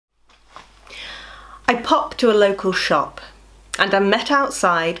I pop to a local shop and am met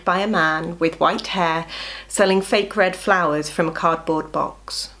outside by a man with white hair selling fake red flowers from a cardboard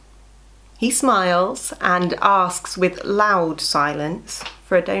box. He smiles and asks with loud silence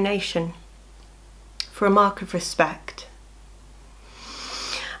for a donation, for a mark of respect.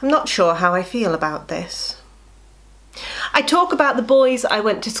 I'm not sure how I feel about this. I talk about the boys I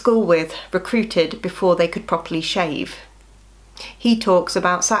went to school with, recruited before they could properly shave. He talks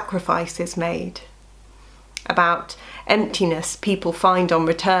about sacrifices made, about emptiness people find on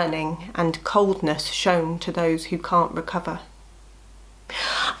returning and coldness shown to those who can't recover.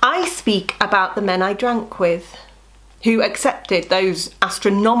 I speak about the men I drank with, who accepted those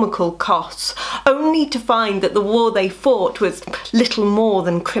astronomical costs only to find that the war they fought was little more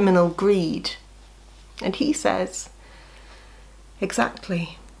than criminal greed. And he says,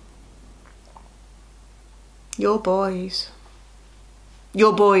 exactly. Your boys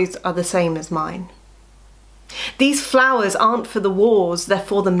are the same as mine. These flowers aren't for the wars, they're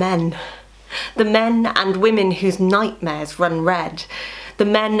for the men. The men and women whose nightmares run red. The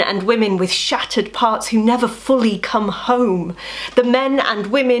men and women with shattered parts who never fully come home. The men and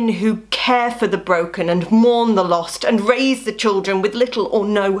women who care for the broken and mourn the lost and raise the children with little or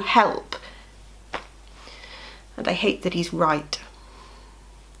no help. And I hate that he's right.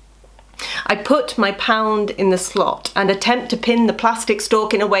 I put my pound in the slot and attempt to pin the plastic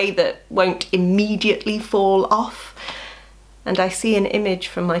stalk in a way that won't immediately fall off, and I see an image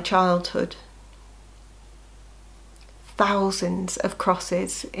from my childhood. Thousands of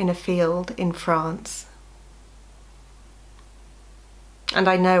crosses in a field in France. And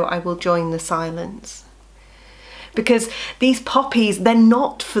I know I will join the silence. Because these poppies, they're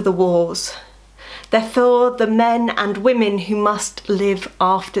not for the wars. They're for the men and women who must live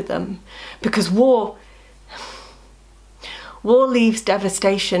after them. Because war leaves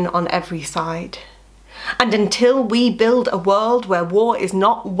devastation on every side. And until we build a world where war is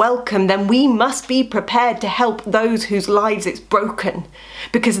not welcome, then we must be prepared to help those whose lives it's broken.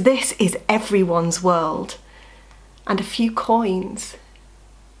 Because this is everyone's world. And a few coins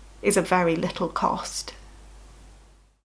is a very little cost.